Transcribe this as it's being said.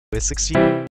iOS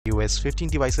 16, iOS 15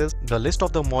 devices. The list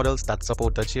of the models that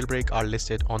support the jailbreak are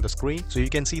listed on the screen. So you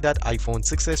can see that iPhone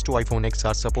 6s to iPhone X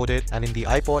are supported, and in the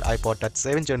iPod Touch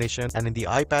 7th generation, and in the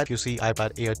iPad you see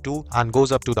iPad Air 2 and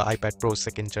goes up to the iPad Pro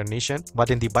 2nd generation. But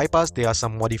in the bypass there are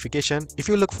some modification. If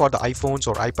you look for the iPhones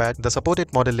or iPad, the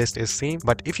supported model list is same,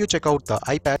 but if you check out the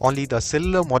iPad, only the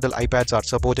cellular model iPads are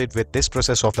supported with this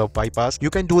process of the bypass. You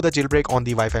can do the jailbreak on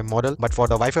the Wi-Fi model, but for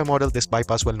the Wi-Fi model this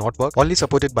bypass will not work, only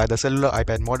supported by the cellular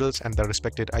iPad models and the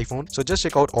respected iPhone. So just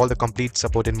check out all the complete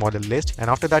supported model list, and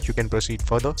after that you can proceed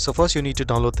further. So first you need to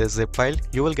download this zip file.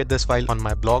 You will get this file on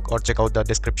my blog or check out the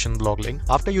description blog link.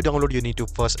 After you download, you need to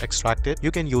first extract it.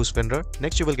 You can use WinRAR.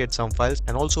 Next you will get some files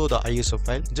and also the ISO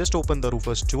file. Just open the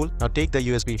Rufus tool. Now take the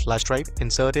USB flash drive,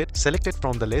 insert it, select it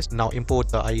from the list. Now import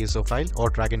the ISO file or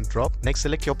drag and drop. Next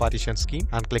select your partition scheme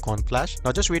and click on flash.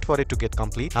 Now just wait for it to get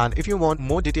complete, and if you want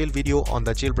more detailed video on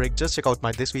the jailbreak, just check out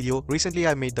this video. Recently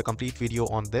I made the complete video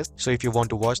on this, so if you want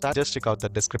to watch that, just check out the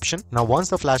description. Now once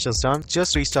the flash is done,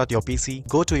 just restart your PC,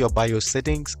 go to your BIOS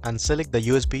settings and select the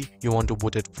USB you want to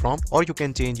boot it from, or you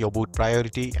can change your boot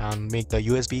priority and make the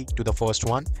USB to the first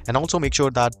one, and also make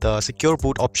sure that the secure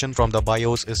boot option from the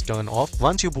BIOS is turned off.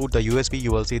 Once you boot the USB,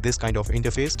 you will see this kind of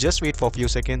interface. Just wait for a few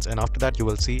seconds, and after that you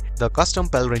will see the custom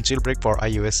Pelrin jailbreak for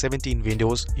iOS 17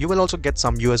 Windows. You will also get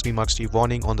some USB must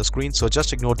warning on the screen, so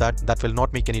just ignore that. That will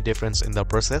not make any difference in the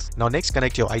process. Now next,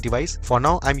 connect your iDevice. For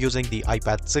now I'm using the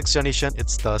iPad 6th generation.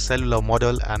 It's the cellular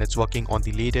model and it's working on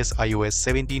the latest iOS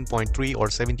 17.3 or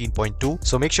 17.2.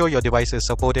 So make sure your device is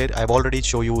supported. I've already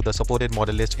shown you the supported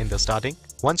model list in the starting.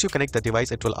 Once you connect the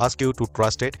device, it will ask you to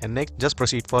trust it, and next just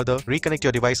proceed further. Reconnect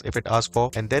your device if it asks for,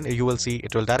 and then you will see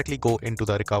it will directly go into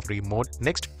the recovery mode.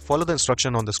 Next, follow the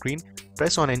instruction on the screen,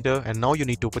 press on enter, and now you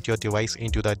need to put your device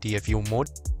into the DFU mode.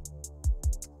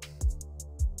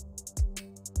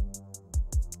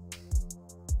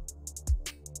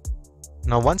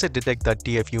 Now once it detects the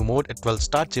DFU mode, it will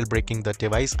start jailbreaking the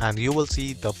device, and you will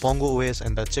see the Pongo OS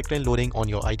and the Checkmate loading on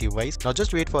your iDevice. Now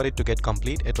just wait for it to get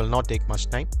complete. It will not take much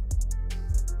time.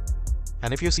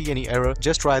 And if you see any error,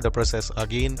 just try the process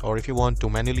again, or if you want to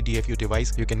manually DFU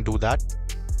device, you can do that.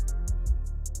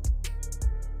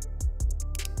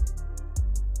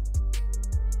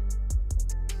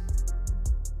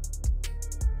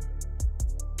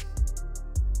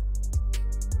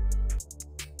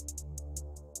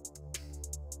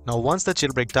 Now once the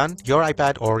jailbreak done, your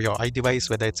iPad or your iDevice,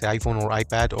 whether it's an iPhone or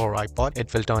iPad or iPod,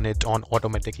 it will turn it on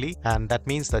automatically, and that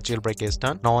means the jailbreak is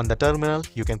done. Now on the terminal,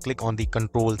 you can click on the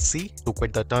Ctrl+C to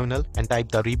quit the terminal and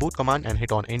type the reboot command and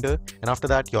hit on enter, and after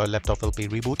that your laptop will be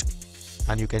reboot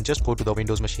and you can just go to the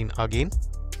Windows machine again.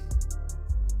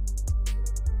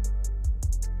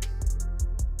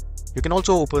 You can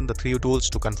also open the 3U tools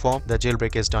to confirm the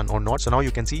jailbreak is done or not. So now you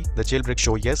can see the jailbreak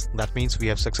show yes. That means we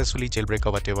have successfully jailbreak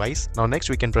our device. Now next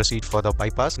we can proceed for the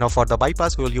bypass. Now for the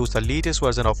bypass, we will use the latest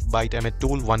version of ByteEmit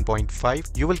tool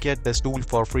 1.5. You will get this tool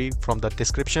for free from the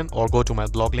description, or go to my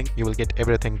blog link. You will get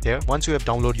everything there. Once you have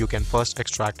downloaded, you can first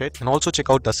extract it, and also check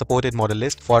out the supported model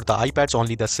list. For the iPads,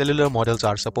 only the cellular models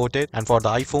are supported, and for the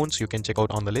iPhones you can check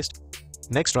out on the list.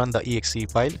 Next, run the exe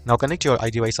file. Now connect your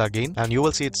iDevice again, and you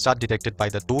will see it start detected by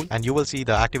the tool, and you will see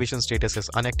the activation status is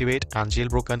unactivate and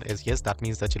jailbroken is yes. That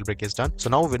means the jailbreak is done. So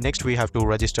now next we have to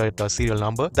register the serial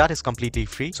number. That is completely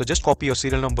free. So just copy your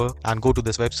serial number and go to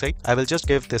this website. I will just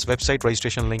give this website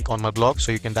registration link on my blog,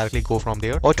 so you can directly go from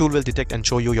there. Our tool will detect and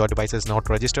show you your device is not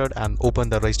registered and open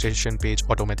the registration page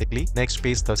automatically. Next,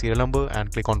 paste the serial number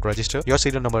and click on register. Your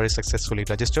serial number is successfully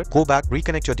registered. Go back,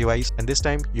 reconnect your device, and this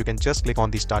time you can just click on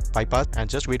the start bypass and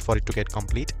just wait for it to get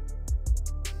complete.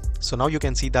 So now you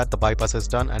can see that the bypass is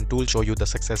done and tool show you the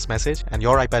success message, and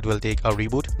your iPad will take a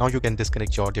reboot. Now you can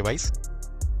disconnect your device.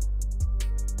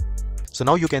 So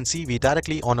now you can see we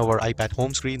directly on our iPad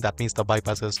home screen. That means the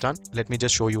bypass is done. Let me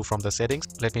just show you from the settings.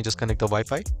 Let me just connect the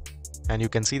Wi-Fi, and you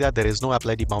can see that there is no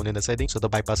Apple ID bound in the settings, so the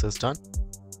bypass is done.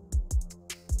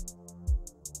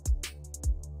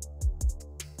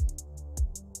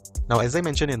 Now as I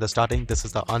mentioned in the starting, this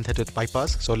is the untethered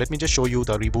bypass. So let me just show you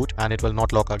the reboot, and it will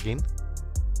not lock again.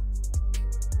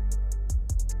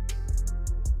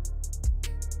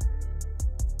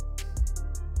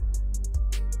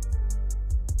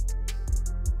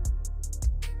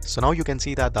 So now you can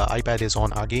see that the iPad is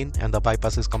on again and the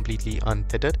bypass is completely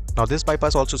untethered. Now this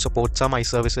bypass also supports some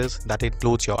iServices. That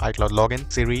includes your iCLOUD login,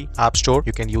 Siri, App Store.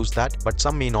 You can use that, but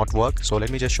some may not work. So let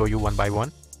me just show you one by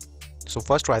one. So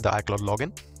first try the iCLOUD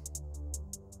login.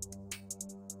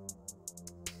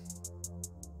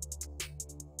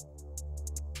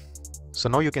 So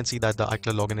now you can see that the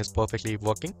iCLOUD login is perfectly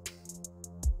working.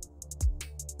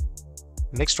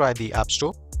 Next, try the App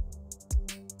Store.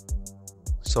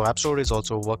 So App Store is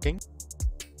also working.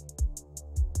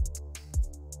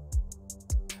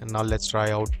 And now let's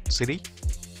try out Siri.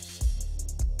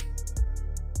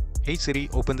 Hey Siri,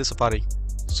 open the Safari.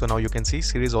 So now you can see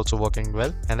Siri is also working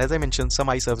well. And as I mentioned, some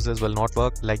iServices will not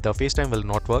work, like the FaceTime will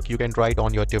not work. You can try it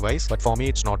on your device, but for me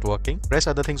it's not working. Rest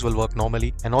other things will work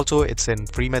normally. And also it's in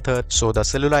free method. So the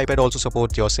cellular iPad also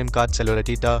supports your SIM card cellular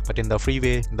data, but in the free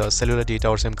way, the cellular data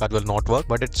or SIM card will not work.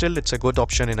 But it's a good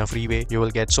option in a free way. You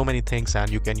will get so many things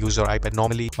and you can use your iPad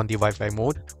normally on the Wi-Fi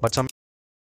mode. But some